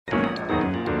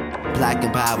Black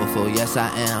and powerful, yes I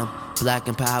am. Black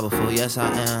and powerful, yes I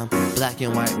am. Black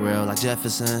and white world like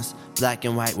Jefferson's. Black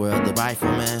and white world, the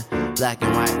rifleman. Black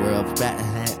and white world,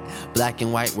 black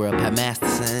and white world, Pat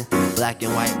Masterson. Black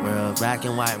and white world, black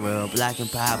and white world, black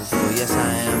and powerful, yes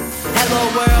I am. Hello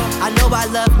world, I know I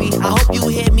love me. I hope you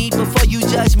hear me before you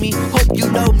judge me. Hope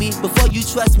you know me before you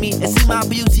trust me. And see my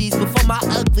beauties before my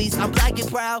uglies. I'm black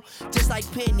and proud, just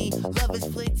like Penny. Love is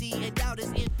plenty and doubt is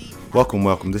empty.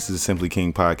 Welcome. This is the Simply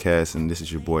King podcast, and this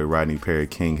is your boy Rodney Perry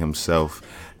King himself.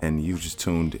 And you just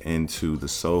tuned into the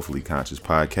Soulfully Conscious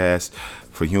podcast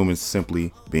for humans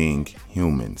simply being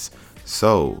humans.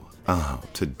 So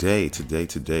today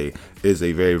is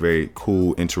a very, very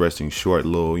cool, interesting, short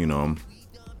little,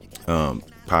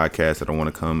 podcast that I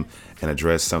want to come and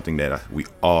address something that we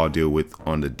all deal with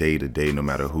on the day to day, no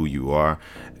matter who you are.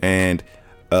 And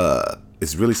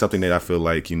it's really something that I feel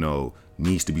like,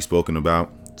 needs to be spoken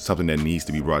about. Something that needs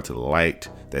to be brought to the light,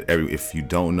 that if you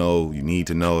don't know, you need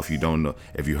to know. If you don't know,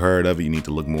 if you heard of it, you need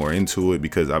to look more into it,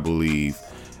 because I believe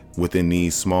within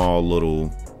these small little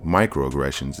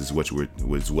microaggressions is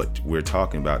what we're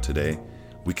talking about today.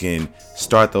 We can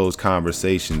start those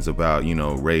conversations about,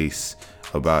 race,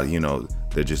 about,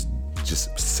 they're just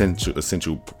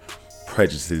essential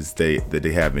prejudices that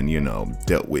they haven't,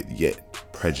 dealt with yet.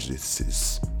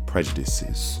 Prejudices,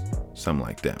 something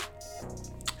like that.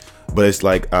 But it's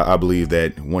like, I believe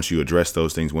that once you address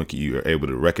those things, once you're able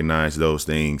to recognize those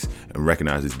things and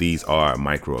recognize that these are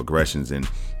microaggressions and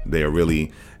they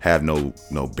really have no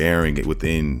bearing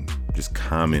within just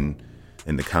in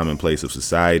the commonplace of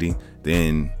society,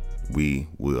 then we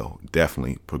will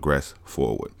definitely progress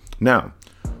forward. Now,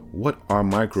 what are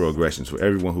microaggressions? For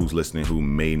everyone who's listening who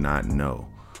may not know,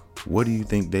 what do you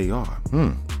think they are?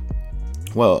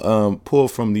 Well, pull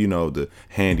from the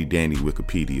handy dandy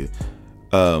Wikipedia.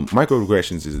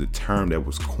 Microaggressions is a term that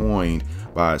was coined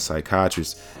by a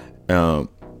psychiatrist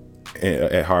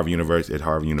at Harvard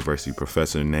University,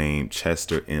 professor named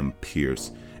Chester M.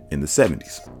 Pierce in the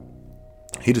 70s.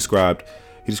 He described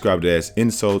it as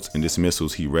insults and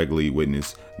dismissals he regularly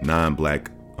witnessed non-black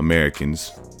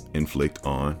Americans inflict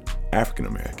on African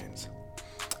Americans.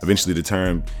 Eventually, the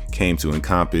term came to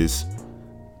encompass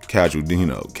casual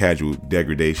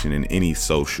degradation in any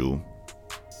social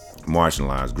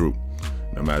marginalized group.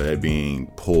 No matter that being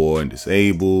poor and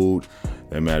disabled,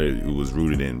 no matter it was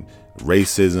rooted in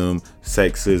racism,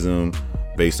 sexism,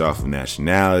 based off of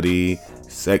nationality,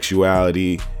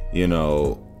 sexuality,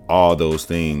 all those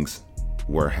things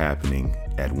were happening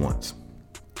at once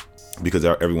because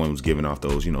everyone was giving off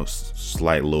those,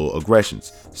 slight little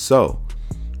aggressions. So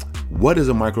what does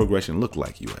a microaggression look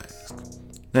like, you ask?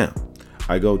 Now,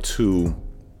 I go to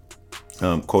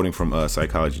quoting from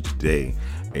Psychology Today,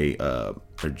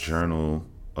 a journal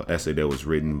essay that was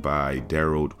written by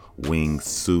Dr.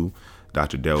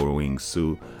 Daryl Wing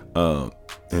Su, and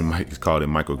it's called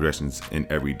Microaggressions in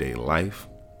Everyday Life.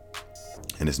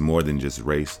 And it's more than just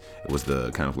race. It was the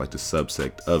kind of like the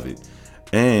subsect of it.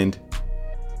 And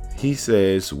he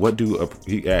says,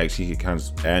 he kind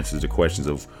of answers the questions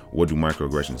of what do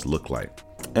microaggressions look like?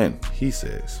 And he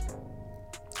says,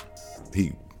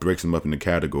 he breaks them up into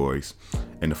categories.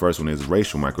 And the first one is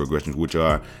racial microaggressions, which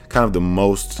are kind of the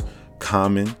most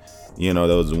common.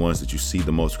 Those are the ones that you see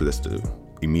the most because that's the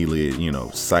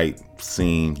immediate, sight,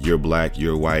 scene. You're black,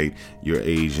 you're white, you're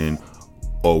Asian,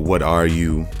 or what are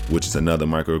you? Which is another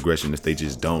microaggression that they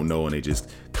just don't know and they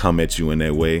just come at you in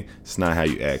that way. It's not how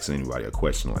you ask anybody a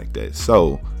question like that.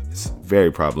 So it's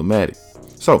very problematic.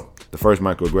 So the first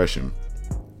microaggression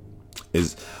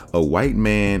is a white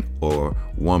man or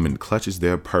woman clutches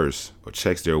their purse or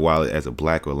checks their wallet as a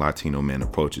black or Latino man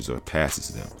approaches or passes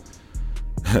them.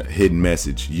 Hidden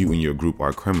message: you and your group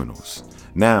are criminals.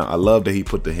 Now, I love that he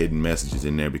put the hidden messages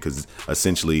in there because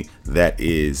essentially that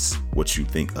is what you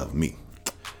think of me.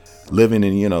 Living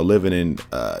in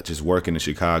just working in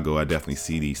Chicago, I definitely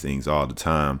see these things all the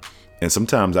time. And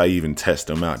sometimes I even test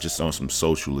them out just on some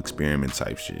social experiment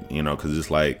type shit, because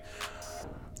it's like,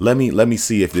 let me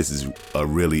see if this is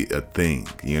really a thing,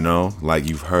 like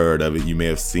you've heard of it. You may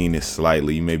have seen it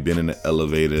slightly. You may have been in the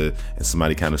elevator and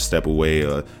somebody kind of step away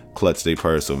or clutch their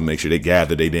purse or make sure they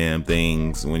gather their damn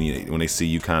things when they see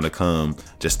you kind of come,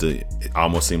 just to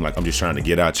almost seem like I'm just trying to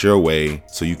get out your way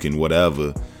so you can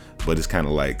whatever. But it's kind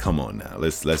of like, come on now,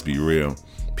 let's be real.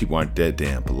 People aren't that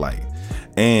damn polite.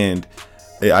 And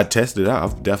I tested it out.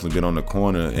 I've definitely been on the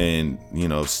corner and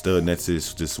stood next to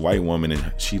this white woman,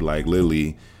 and she like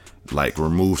literally like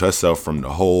removed herself from the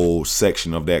whole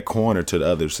section of that corner to the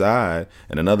other side,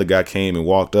 and another guy came and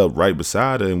walked up right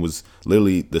beside her and was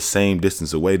literally the same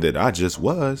distance away that I just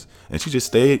was, and she just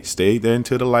stayed there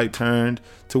until the light turned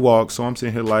to walk. So I'm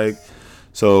sitting here like,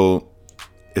 so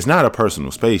it's not a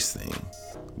personal space thing,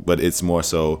 but it's more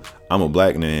so I'm a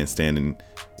black man standing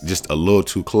just a little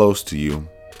too close to you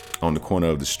on the corner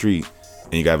of the street,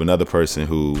 and you have another person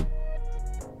who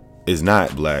is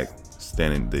not black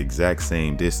standing the exact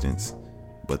same distance,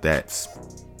 but that's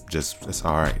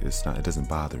all right. It doesn't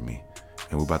bother me,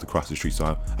 and we're about to cross the street,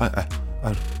 so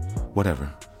I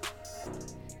whatever.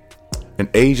 An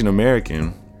Asian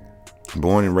American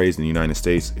born and raised in the United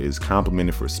States is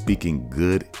complimented for speaking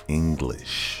good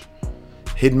English.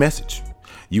 Hidden message: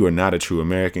 you are not a true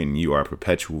American. You are a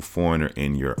perpetual foreigner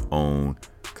in your own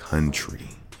country.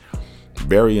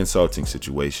 Very insulting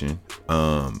situation.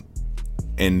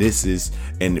 And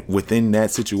within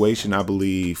that situation, I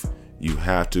believe you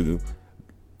have to,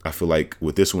 I feel like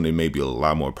with this one, it may be a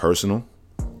lot more personal.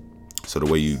 So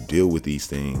the way you deal with these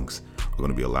things are going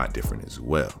to be a lot different as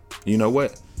well. You know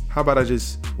what? How about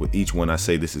with each one, I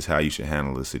say this is how you should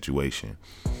handle the situation.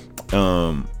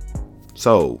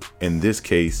 So in this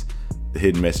case, the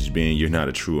hidden message being you're not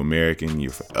a true American,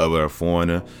 you're forever a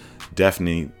foreigner.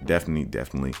 Definitely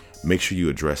make sure you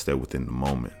address that within the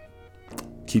moment.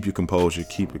 Keep your composure,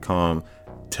 keep it calm.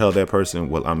 Tell that person,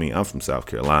 well, I mean, I'm from South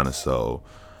Carolina, so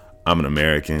I'm an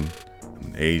American, I'm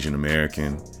an Asian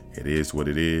American. It is what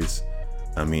it is.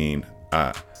 I mean,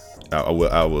 I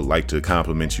would like to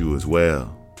compliment you as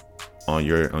well on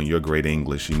your great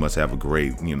English. You must have a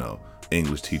great,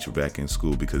 English teacher back in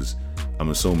school, because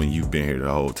I'm assuming you've been here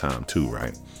the whole time too,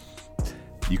 right?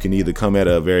 You can either come at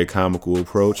a very comical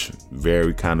approach,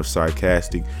 very kind of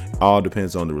sarcastic. All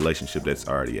depends on the relationship that's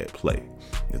already at play.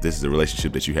 If this is a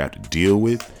relationship that you have to deal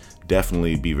with,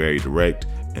 definitely be very direct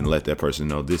and let that person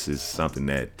know this is something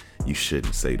that you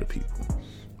shouldn't say to people.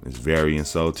 It's very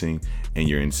insulting, and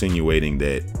you're insinuating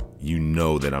that you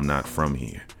know that I'm not from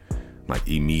here. Like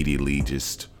immediately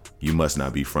just, you must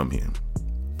not be from here.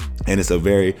 And it's a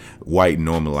very white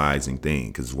normalizing thing,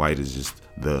 because white is just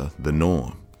the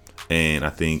norm. And I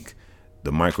think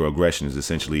the microaggression is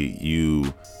essentially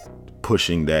you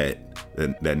pushing that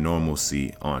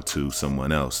normalcy onto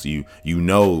someone else. You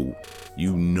know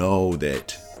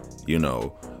that,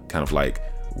 kind of like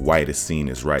white is seen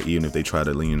as right, even if they try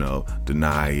to,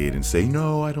 deny it and say,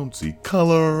 no, I don't see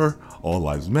color. All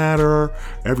lives matter.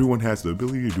 Everyone has the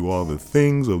ability to do all the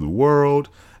things of the world.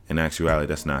 In actuality,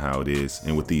 that's not how it is.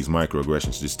 And with these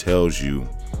microaggressions, just tells you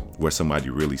where somebody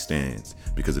really stands.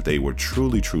 Because if they were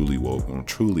truly woke, or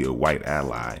truly a white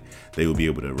ally, they would be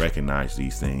able to recognize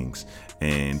these things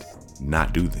and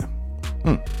not do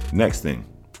them. Next thing.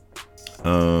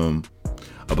 A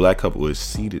black couple is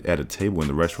seated at a table in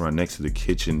the restaurant next to the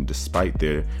kitchen, despite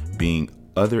there being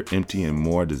other empty and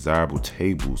more desirable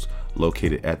tables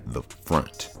located at the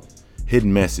front.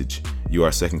 Hidden message: you are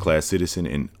a second-class citizen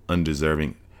and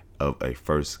undeserving of a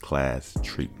first-class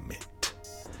treatment.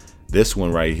 This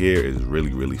one right here is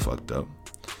really, really fucked up,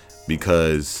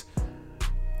 because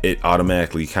it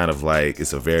automatically kind of like,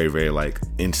 it's a very, very like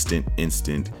instant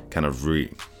kind of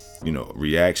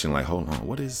reaction. Like, hold on,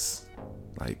 what is,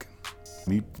 like,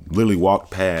 we literally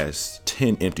walked past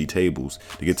 10 empty tables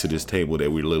to get to this table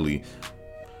that we're literally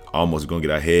almost gonna get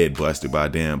our head busted by a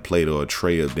damn plate or a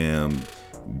tray of damn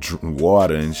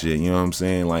water and shit. You know what I'm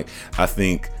saying? Like, I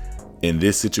think in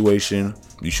this situation,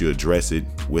 you should address it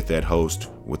with that host,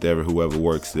 with whoever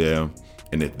works there.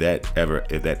 And if that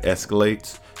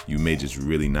escalates, you may just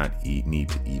really not need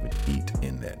to even eat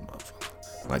in that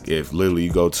motherfucker. Like, if literally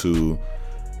you go to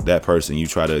that person, you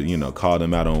try to, call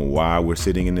them out on why we're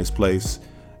sitting in this place.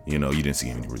 You didn't see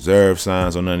any reserve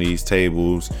signs on none of these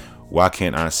tables. Why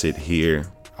can't I sit here?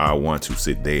 I want to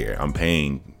sit there. I'm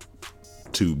paying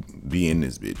to be in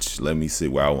this bitch. Let me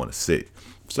sit where I want to sit.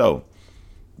 So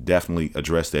definitely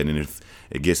address that. And if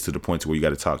it gets to the point to where you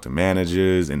got to talk to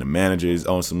managers, and the managers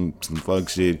on some fuck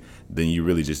shit, then you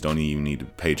really just don't even need to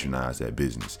patronize that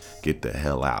business. Get the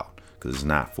hell out, because it's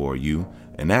not for you.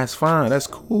 And that's fine. That's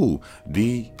cool.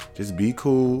 Just be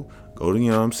cool. Go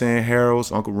to,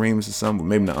 Harold's, Uncle Remus or something. But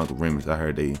maybe not Uncle Remus. I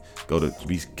heard they go to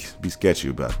be sketchy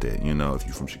about that, if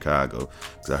you're from Chicago.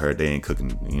 Because I heard they ain't cooking,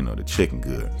 the chicken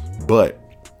good. But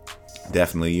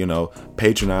definitely,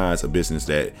 patronize a business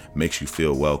that makes you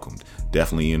feel welcomed.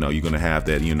 Definitely, you're going to have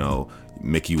that,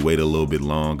 make you wait a little bit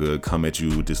longer, come at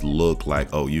you with this look like,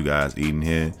 oh, you guys eating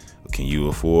here? Can you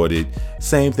afford it?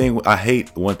 Same thing.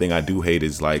 One thing I do hate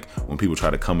is like when people try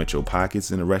to come at your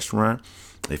pockets in a restaurant.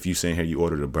 If you sitting here, you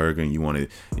ordered a burger and you want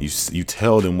it, you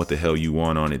tell them what the hell you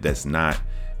want on it. That's not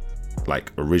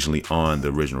like originally on the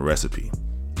original recipe.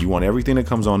 You want everything that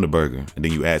comes on the burger, and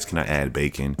then you ask, can I add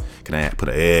bacon? Can I put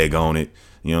an egg on it?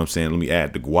 You know what I'm saying? Let me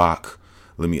add the guac.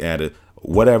 Let me add a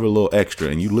whatever little extra.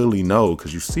 And you literally know,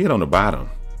 because you see it on the bottom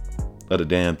of the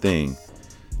damn thing.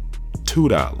 $2,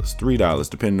 $3,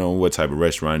 depending on what type of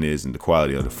restaurant it is and the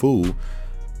quality of the food,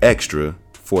 extra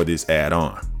for this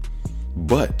add-on.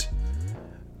 But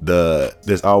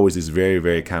there's always this very,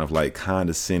 very kind of like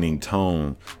condescending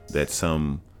tone that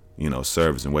some,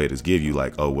 servers and waiters give you,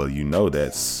 like, oh, well,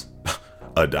 that's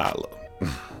 $1.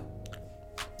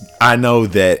 I know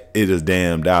that it is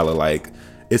damn dollar. Like,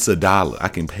 it's $1. I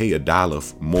can pay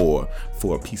 $1 more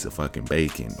for a piece of fucking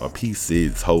bacon, or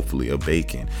pieces, hopefully, of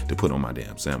bacon to put on my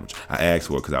damn sandwich. I asked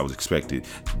for it because I was expected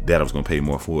that I was going to pay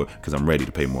more for it, because I'm ready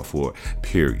to pay more for it,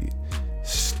 period.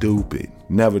 Stupid.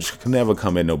 Never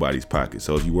come at nobody's pocket.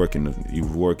 So if you work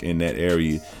in that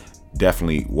area,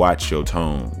 definitely watch your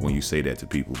tone when you say that to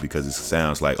people, because it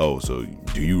sounds like, oh, so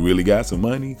do you really got some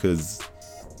money? Because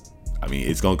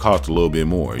it's gonna cost a little bit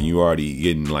more, and you already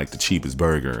getting like the cheapest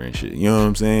burger and shit. You know what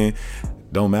I'm saying?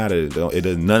 Don't matter.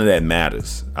 None of that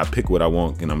matters. I pick what I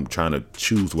want, and I'm trying to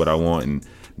choose what I want, and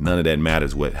none of that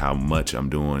matters. How much I'm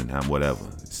doing, and how whatever.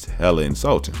 It's hella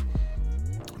insulting.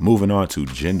 Moving on to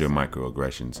gender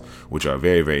microaggressions, which are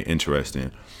very, very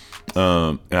interesting,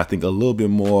 and I think a little bit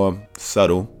more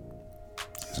subtle.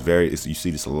 You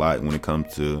see this a lot when it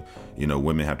comes to,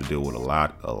 women have to deal with a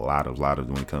lot of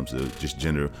when it comes to just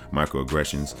gender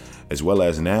microaggressions, as well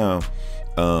as now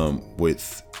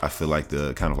with, I feel like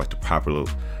the kind of like the popular,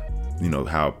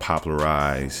 how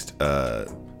popularized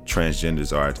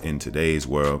transgenders are in today's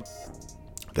world.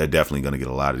 They're definitely going to get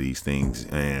a lot of these things,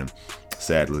 and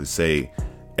sadly to say,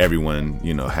 everyone,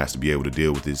 has to be able to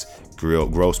deal with this,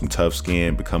 grow some tough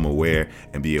skin, become aware,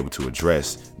 and be able to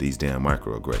address these damn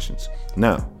microaggressions.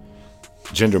 Now,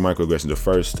 gender microaggression, the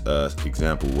first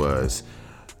example was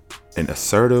an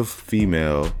assertive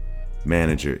female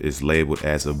manager is labeled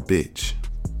as a bitch.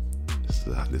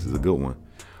 This is a good one.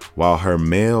 While her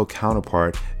male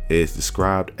counterpart is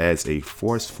described as a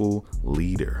forceful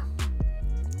leader.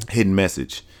 Hidden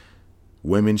message: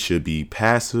 women should be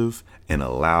passive and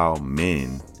allow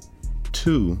men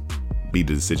to be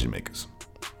the decision makers.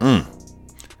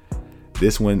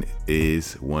 This one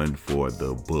is one for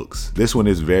the books. This one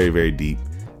is very, very deep.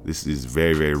 This is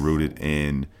very, very rooted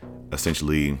in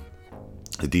essentially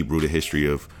a deep-rooted history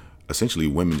of essentially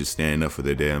women just standing up for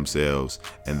their damn selves,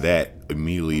 and that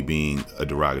immediately being a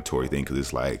derogatory thing, because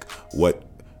it's like,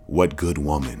 what good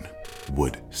woman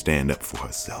would stand up for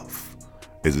herself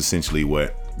is essentially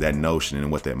what that notion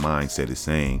and what that mindset is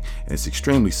saying. And it's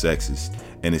extremely sexist,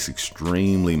 and it's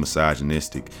extremely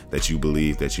misogynistic that you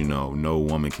believe that, no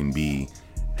woman can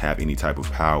have any type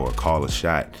of power or call a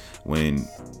shot, when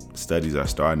studies are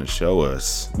starting to show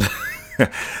us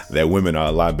that women are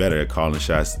a lot better at calling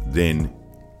shots than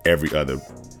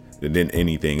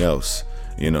anything else,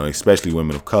 especially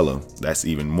women of color. That's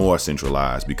even more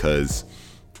centralized, because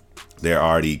they're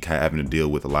already having to deal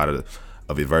with a lot of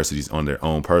adversities on their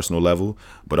own personal level,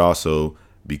 but also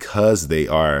because they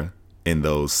are in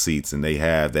those seats and they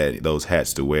have those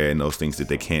hats to wear and those things that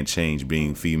they can't change,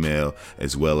 being female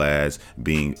as well as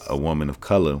being a woman of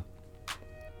color.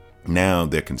 Now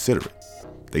they're considerate.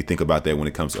 They think about that when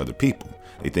it comes to other people.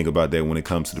 They think about that when it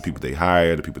comes to the people they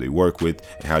hire, the people they work with,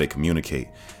 and how they communicate.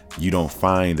 You don't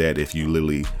find that if you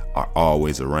literally are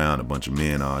always around a bunch of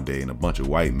men all day, and a bunch of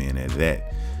white men at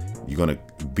that. You're going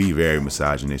to be very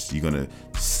misogynistic. You're going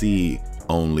to see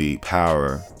only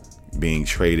power being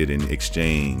traded in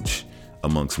exchange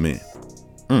amongst men.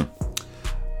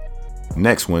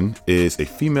 Next one is a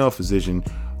female physician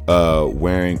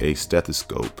wearing a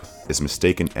stethoscope is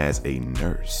mistaken as a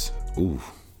nurse. Ooh.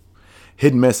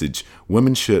 Hidden message: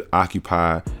 women should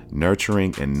occupy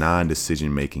nurturing and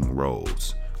non-decision-making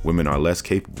roles. Women are less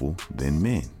capable than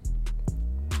men.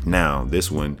 Now,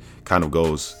 this one kind of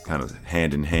goes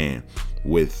hand in hand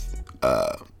with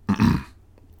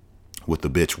with the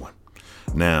bitch one.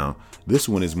 Now, this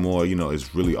one is more,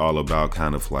 it's really all about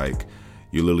kind of like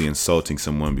you're literally insulting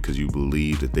someone because you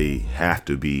believe that they have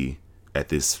to be at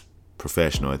this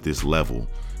professional, at this level,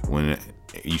 when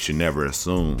you should never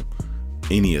assume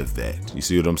any of that. You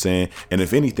see what I'm saying? And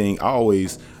if anything, I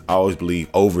always believe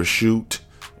overshoot,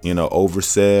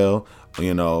 oversell,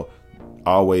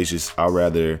 I'd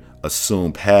rather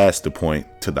assume past the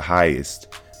point to the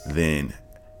highest than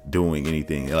doing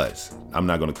anything else. I'm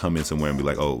not going to come in somewhere and be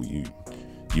like, oh,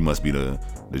 you must be the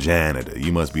janitor.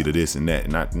 You must be the this and that.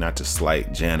 Not to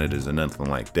slight janitors or nothing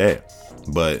like that,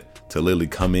 but to literally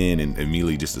come in and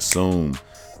immediately just assume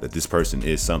that this person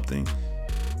is something.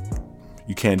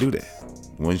 You can't do that.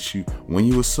 when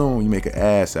you assume, you make an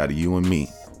ass out of you and me.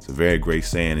 It's a very great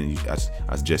saying, and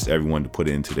I suggest everyone to put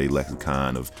it into their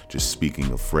lexicon of just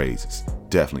speaking of phrases.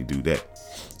 Definitely do that.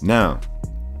 Now,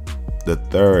 the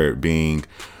third being,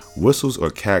 whistles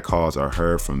or catcalls are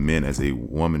heard from men as a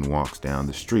woman walks down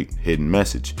the street. Hidden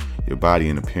message: your body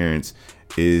and appearance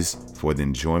is for the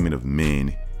enjoyment of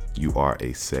men. You are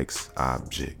a sex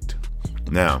object.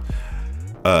 Now,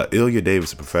 Ilya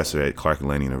Davis, a professor at Clark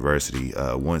Atlanta University,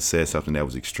 once said something that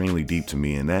was extremely deep to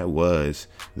me, and that was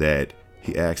that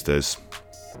he asked us,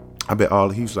 he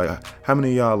was like, how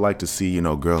many of y'all like to see,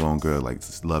 girl on girl, like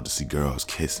love to see girls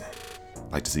kissing,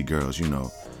 like to see girls, doing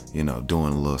a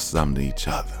little something to each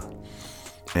other.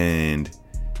 And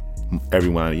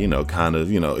everyone, kind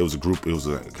of, it was a group, it was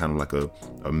kind of like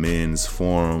a men's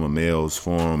forum, a male's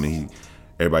forum, and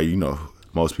everybody,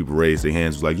 most people raised their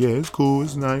hands, was like, yeah, it's cool,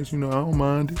 it's nice, I don't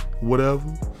mind it, whatever.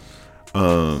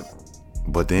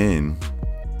 But then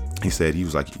he said, he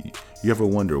was like, you ever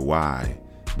wonder why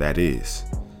that is?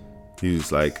 He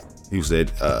said,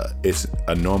 it's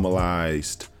a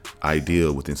normalized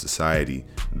ideal within society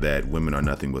that women are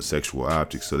nothing but sexual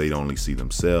objects, so they only see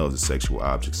themselves as sexual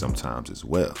objects sometimes as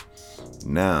well.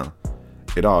 Now,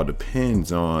 it all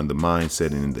depends on the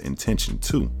mindset and the intention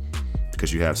too,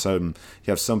 because you have some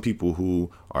people who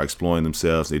are exploring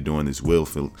themselves. They're doing this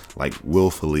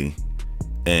willfully,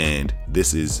 and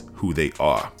this is who they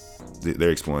are.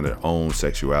 They're exploring their own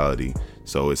sexuality,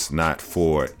 so it's not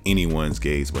for anyone's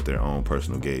gaze but their own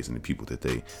personal gaze and the people that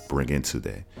they bring into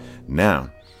that.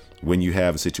 Now, when you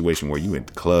have a situation where you at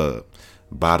the club,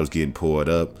 bottles getting poured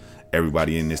up,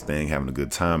 everybody in this thing having a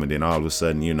good time, and then all of a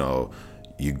sudden, your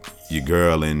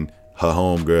girl and her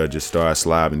homegirl just start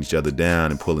slobbing each other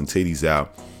down and pulling titties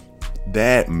out,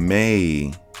 that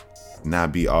may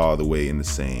not be all the way in the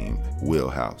same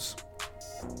wheelhouse.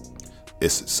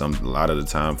 It's a lot of the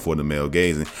time for the male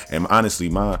gaze, and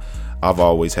honestly, I've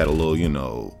always had a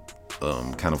little,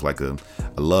 kind of like I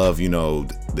love,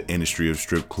 the industry of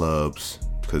strip clubs,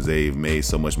 because they've made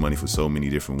so much money for so many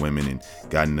different women and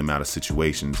gotten them out of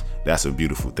situations. That's a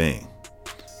beautiful thing.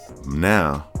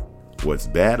 Now, what's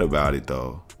bad about it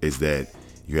though is that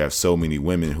you have so many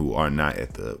women who are not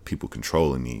at the people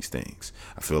controlling these things.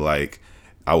 I feel like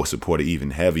I would support it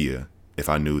even heavier if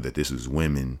I knew that this was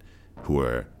women who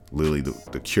are literally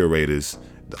the curators,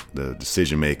 the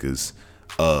decision makers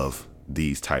of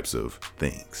these types of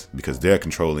things, because they're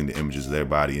controlling the images of their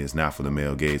body. And it's not for the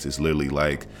male gaze. It's literally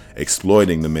like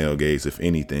exploiting the male gaze. If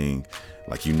anything,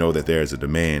 like, that there's a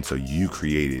demand, so you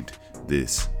created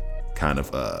this kind of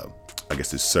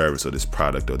this service or this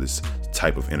product or this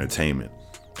type of entertainment,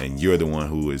 and you're the one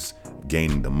who is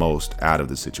gaining the most out of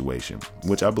the situation,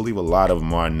 which I believe a lot of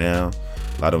them are now.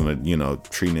 A lot of them are,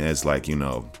 treating it as like,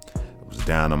 I was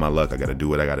down on my luck, I got to do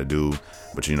what I got to do.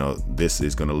 But, this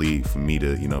is going to lead for me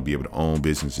to, be able to own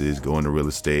businesses, go into real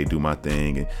estate, do my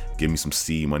thing, and give me some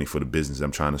seed money for the business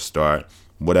I'm trying to start,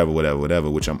 whatever,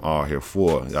 which I'm all here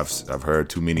for. I've heard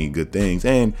too many good things,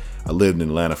 and I lived in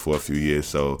Atlanta for a few years,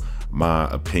 so my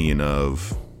opinion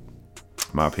of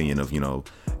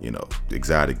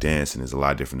exotic dancing is a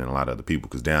lot different than a lot of other people,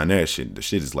 because down there, the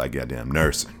shit is like goddamn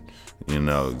nursing.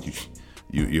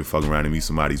 You're fucking around and meet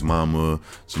somebody's mama,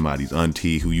 somebody's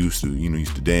auntie who used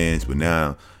to dance, but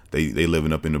now they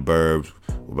living up in the burbs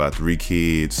with about 3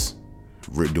 kids,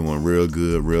 doing real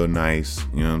good, real nice.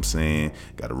 You know what I'm saying?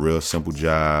 Got a real simple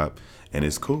job, and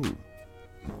it's cool.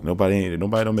 Nobody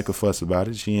don't make a fuss about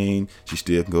it. She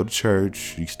still can go to church.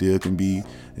 She still can be,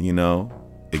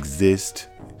 exist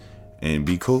and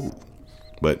be cool.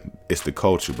 But it's the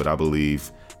culture. But I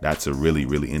believe that's a really,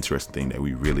 really interesting thing that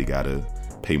we really gotta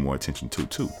pay more attention to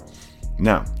too.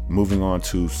 Now, moving on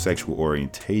to sexual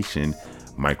orientation,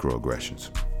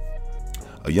 microaggressions.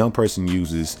 A young person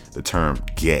uses the term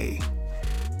gay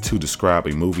to describe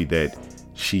a movie that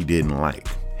she didn't like.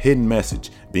 Hidden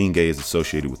message: being gay is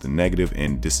associated with the negative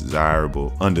and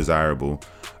undesirable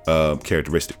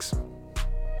characteristics.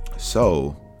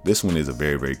 So this one is a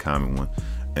very, very common one,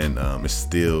 and it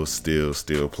still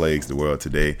plagues the world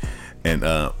today. And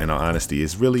in all honesty,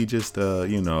 it's really just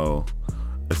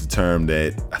it's a term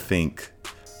that I think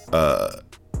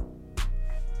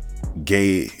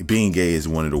being gay is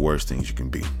one of the worst things you can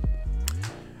be.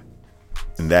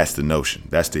 And that's the notion.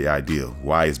 That's the ideal.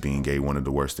 Why is being gay one of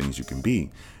the worst things you can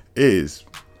be? Is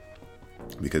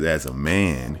because as a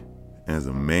man,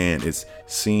 it's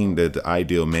seen that the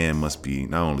ideal man must be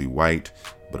not only white,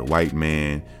 but a white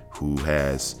man who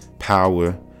has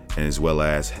power, and as well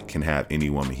as can have any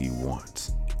woman he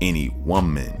wants.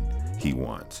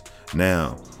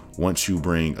 Now, once you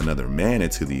bring another man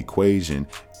into the equation,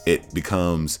 it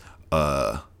becomes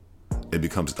it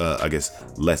becomes, I guess,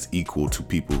 less equal to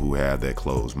people who have that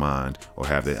closed mind or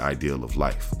have that ideal of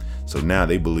life. So now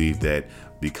they believe that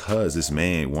because this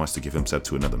man wants to give himself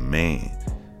to another man,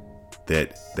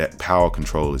 that power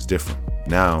control is different.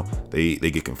 Now they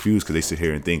get confused because they sit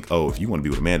here and think, oh, if you want to be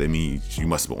with a man, that means you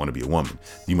must want to be a woman.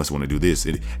 You must want to do this.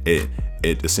 It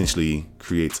essentially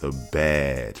creates a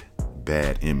bad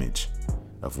image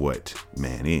of what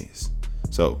man is.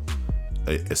 So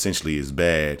it essentially is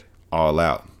bad all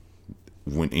out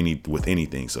with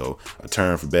anything. So a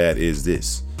term for bad is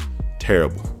this: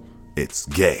 terrible. It's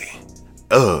gay.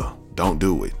 Don't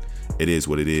do it. It is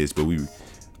what it is. But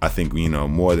I think,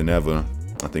 more than ever,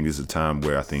 I think this is a time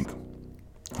where I think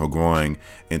we're growing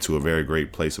into a very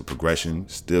great place of progression.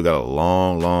 Still got a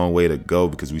long way to go,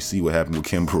 because we see what happened with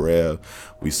Kim Burrell.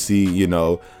 We see,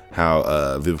 how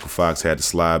Vivica Fox had to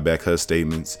slide back her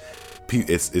statements.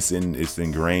 It's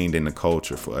ingrained in the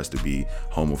culture for us to be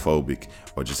homophobic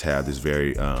or just have this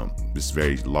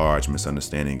very large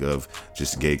misunderstanding of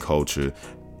just gay culture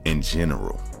in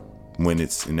general, when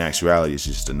it's in actuality it's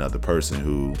just another person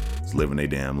who's living their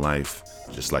damn life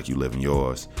just like you living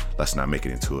yours. Let's not make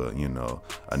it into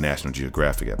a National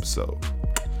Geographic episode.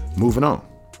 Moving on.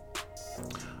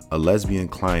 A lesbian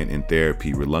client in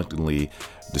therapy reluctantly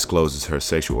discloses her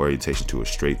sexual orientation to a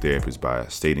straight therapist by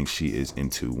stating she is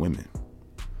into women.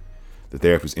 The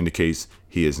therapist indicates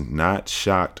he is not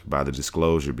shocked by the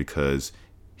disclosure because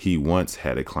he once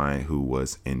had a client who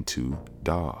was into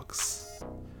dogs.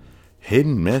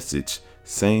 Hidden message: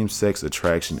 same-sex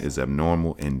attraction is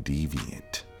abnormal and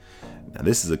deviant. Now,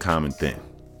 this is a common thing.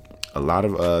 A lot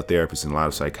of therapists and a lot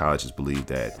of psychologists believe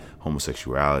that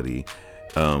homosexuality,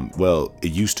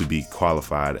 it used to be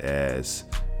qualified as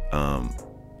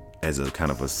a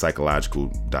kind of a psychological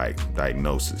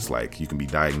diagnosis. Like, you can be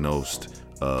diagnosed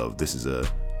of this is a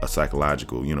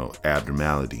psychological,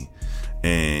 abnormality,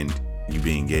 and you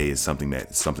being gay is something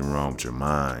wrong with your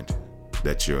mind,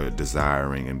 that you're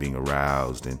desiring and being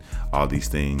aroused and all these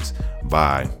things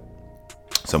by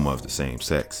someone of the same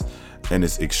sex. And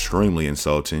it's extremely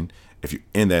insulting. If you're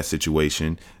in that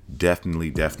situation,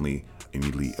 definitely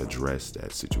immediately address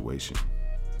that situation.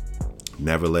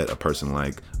 Never let a person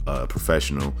like a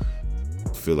professional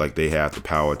feel like they have the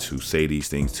power to say these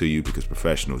things to you, because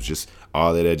professionals, just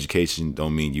all that education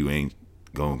don't mean you ain't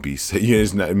gonna be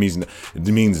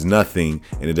it means nothing,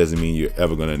 and it doesn't mean you're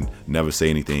ever gonna never say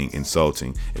anything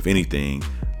insulting. If anything,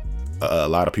 a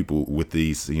lot of people with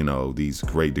these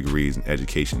great degrees in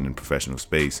education and professional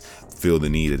space feel the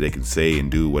need that they can say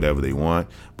and do whatever they want,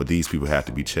 but these people have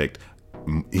to be checked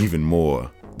even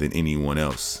more than anyone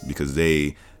else, because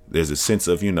there's a sense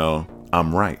of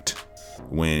I'm right,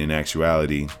 when in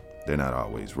actuality they're not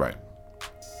always right.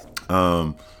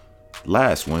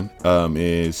 Last one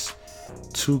is: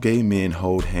 two gay men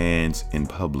hold hands in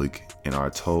public and are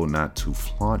told not to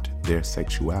flaunt their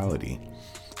sexuality.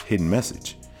 Hidden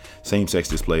message: same-sex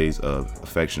displays of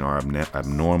affection are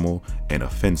abnormal and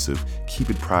offensive.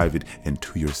 Keep it private and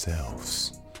to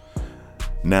yourselves.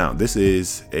 Now, this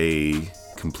is a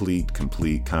complete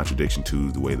contradiction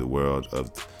to the way the world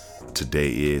of today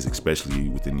is, especially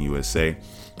within the USA,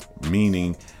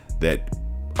 meaning that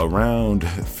around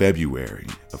February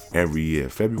of every year,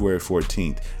 February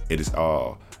 14th, it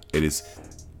is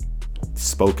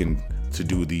spoken to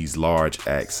do these large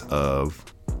acts of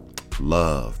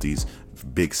love, these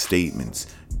big statements,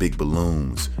 big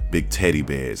balloons, big teddy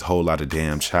bears, whole lot of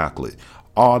damn chocolate,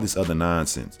 all this other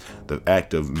nonsense. The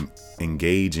act of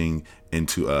engaging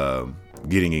into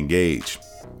getting engaged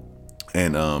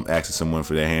and asking someone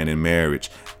for their hand in marriage,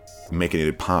 making it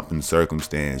a pomp and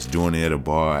circumstance, doing it at a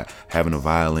bar, having a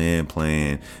violin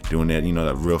playing, doing that,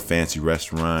 a real fancy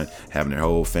restaurant, having their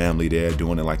whole family there,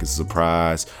 doing it like it's a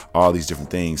surprise, all these different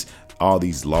things, all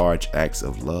these large acts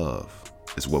of love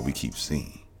is what we keep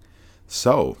seeing.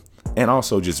 So, and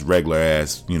also just regular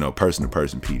ass, person to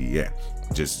person PDA,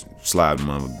 just slide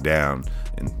them down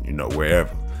and,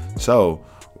 wherever. So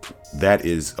that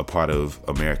is a part of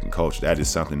American culture. That is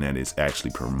something that is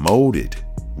actually promoted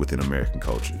within American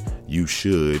culture. You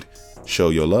should show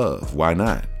your love. Why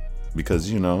not? Because,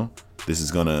 this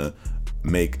is going to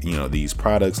make, these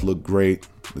products look great.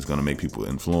 It's going to make people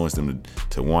influence them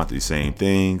to want the same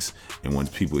things. And once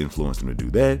people influence them to do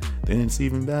that, then it's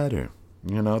even better.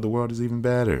 The world is even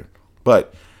better.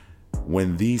 But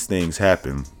when these things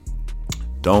happen,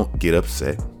 don't get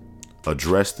upset.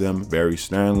 Address them very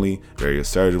sternly, very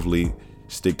assertively.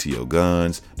 Stick to your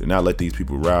guns. Do not let these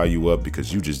people rile you up,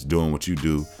 because you just doing what you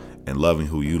do and loving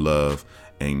who you love,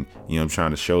 and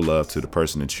trying to show love to the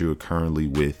person that you're currently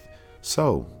with.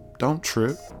 So don't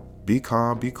trip. Be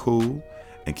calm, be cool,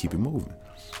 and keep it moving.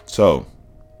 So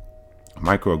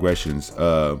Microaggressions.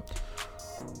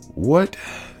 What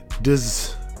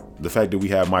does the fact that we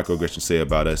have microaggressions say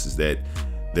about us is that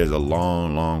there's a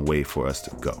long, long way for us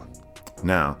to go.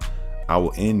 Now, I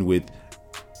will end with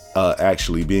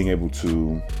actually being able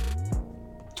to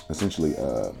essentially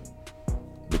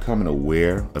becoming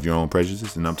aware of your own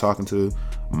prejudices. And I'm talking to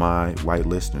my white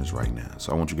listeners right now.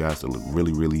 So I want you guys to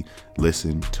really, really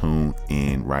listen, tune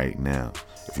in right now.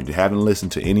 If you haven't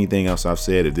listened to anything else I've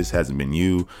said, if this hasn't been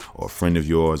you or a friend of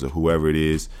yours or whoever it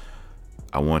is,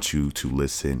 I want you to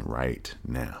listen right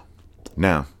now.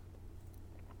 Now,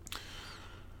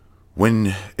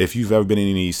 if you've ever been in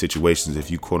any situations,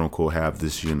 if you quote unquote have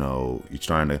this, you're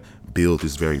trying to build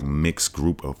this very mixed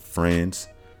group of friends,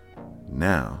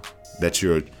 now that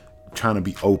you're trying to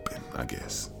be open, I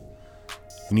guess,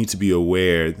 you need to be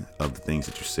aware of the things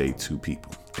that you say to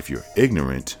people. If you're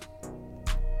ignorant,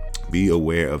 be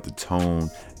aware of the tone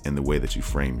and the way that you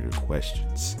frame your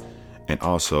questions. And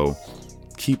also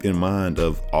keep in mind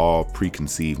of all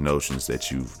preconceived notions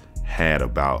that you've had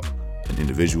about an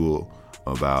individual,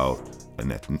 about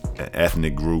an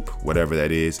ethnic group, whatever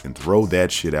that is, and throw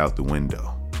that shit out the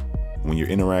window. When you're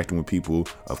interacting with people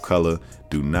of color,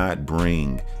 do not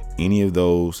bring any of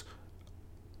those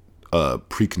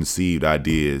preconceived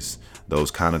ideas,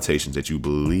 those connotations that you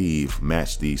believe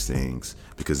match these things,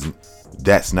 because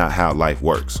that's not how life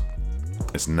works.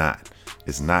 It's not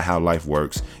how life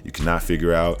works. You cannot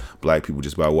figure out black people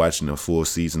just by watching a full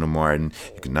season of Martin.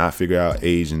 You cannot figure out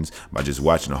Asians by just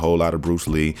watching a whole lot of Bruce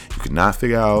Lee. You cannot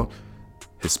figure out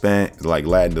Hispanic, like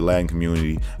the Latin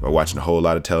community, by watching a whole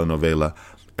lot of telenovela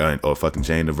or fucking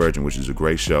Jane the Virgin, which is a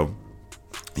great show.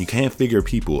 You can't figure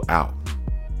people out.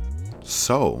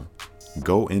 So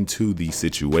go into the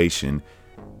situation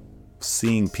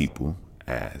seeing people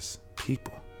as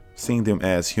people, seeing them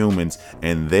as humans,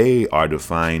 and they are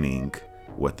defining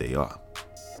what they are.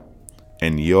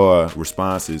 And your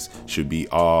responses should be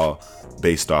all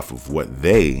based off of what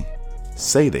they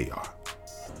say they are.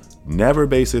 Never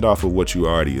base it off of what you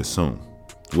already assume,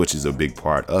 which is a big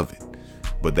part of it.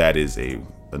 But that is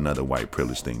another white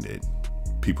privilege thing that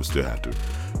people still have to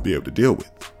be able to deal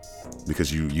with,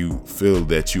 because you feel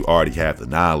that you already have the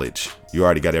knowledge. You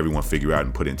already got everyone figured out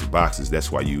and put into boxes.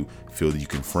 That's why you feel that you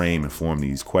can frame and form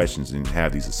these questions and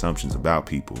have these assumptions about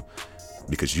people,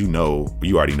 because you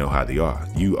already know how they are.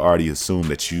 You already assume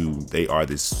that they are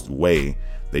this way.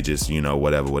 They just,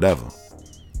 whatever.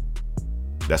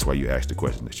 That's why you ask the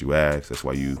question that you ask. That's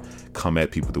why you come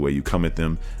at people the way you come at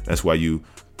them. That's why you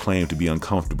claim to be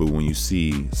uncomfortable when you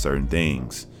see certain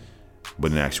things.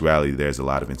 But in actuality, there's a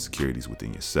lot of insecurities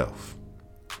within yourself.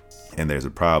 And there's a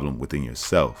problem within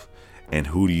yourself. And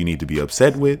who do you need to be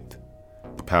upset with?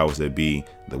 The powers that be,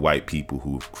 the white people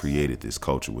who created this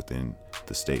culture within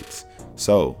the states.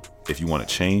 So if you want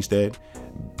to change that,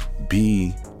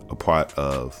 be a part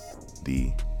of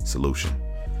the solution.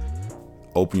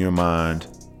 Open your mind,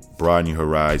 broaden your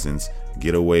horizons,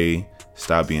 get away,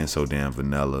 stop being so damn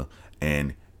vanilla,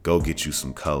 and go get you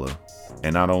some color.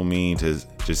 And I don't mean to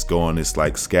just go on this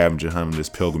like scavenger hunt, this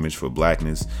pilgrimage for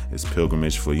blackness, this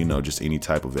pilgrimage for, just any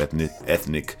type of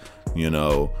ethnic,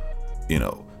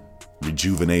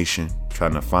 rejuvenation,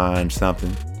 trying to find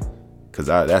something. Cause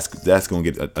that's gonna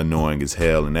get annoying as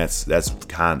hell, and that's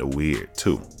kind of weird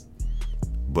too.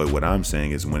 But what I'm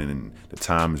saying is, when the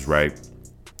time is right,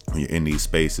 when you're in these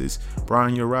spaces,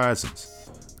 broaden your horizons.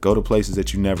 Go to places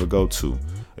that you never go to.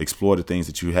 Explore the things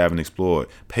that you haven't explored.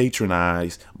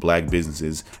 Patronize black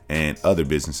businesses and other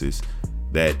businesses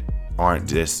that aren't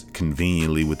just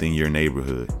conveniently within your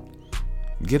neighborhood.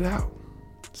 Get out.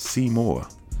 See more.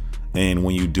 And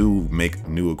when you do make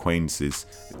new acquaintances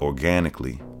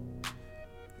organically,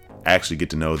 actually get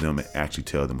to know them and actually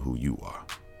tell them who you are.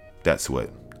 That's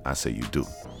what I say you do.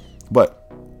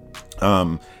 But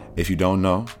if you don't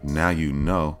know, now you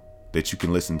know that you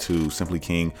can listen to Simply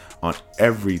King on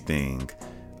everything.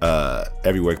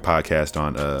 Everywhere podcast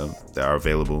that are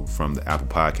available, from the Apple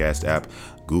Podcast app,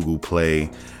 Google Play,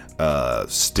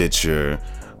 Stitcher,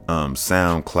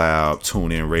 SoundCloud,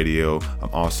 TuneIn Radio.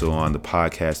 I'm also on the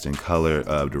Podcast in Color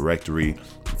directory.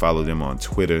 Follow them on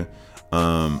Twitter,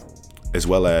 as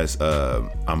well as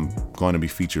I'm going to be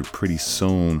featured pretty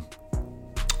soon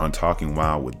on Talking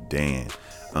Wild with Dan.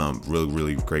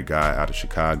 Really great guy out of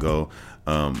Chicago,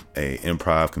 a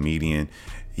improv comedian.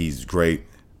 He's great.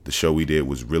 The show we did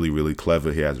was really, really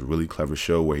clever. He has a really clever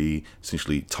show where he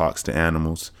essentially talks to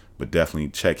animals, but definitely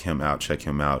check him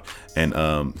out.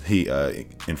 And he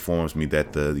informs me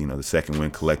that the Second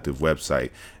Wind Collective website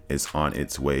is on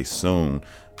its way soon.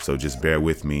 So just bear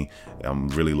with me. I'm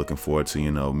really looking forward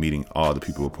to, meeting all the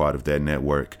people who are part of that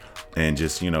network and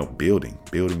just, building.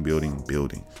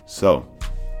 So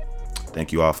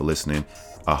thank you all for listening.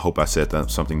 I hope I said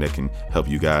something that can help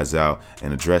you guys out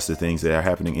and address the things that are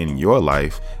happening in your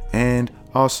life, and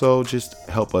also just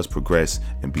help us progress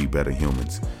and be better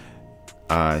humans.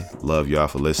 I love y'all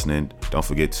for listening. Don't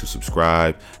forget to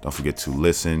subscribe. Don't forget to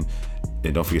listen.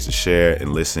 And don't forget to share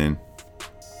and listen.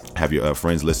 Have your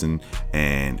friends listen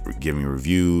and give me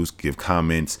reviews, give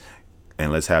comments,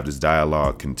 and let's have this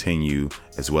dialogue continue,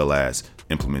 as well as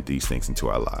implement these things into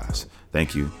our lives.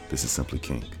 Thank you. This is Simply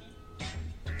King.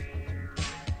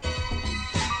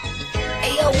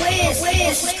 Hey yo, Wiz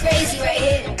is crazy right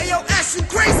here. Hey yo, Ash, you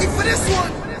crazy for this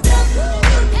one?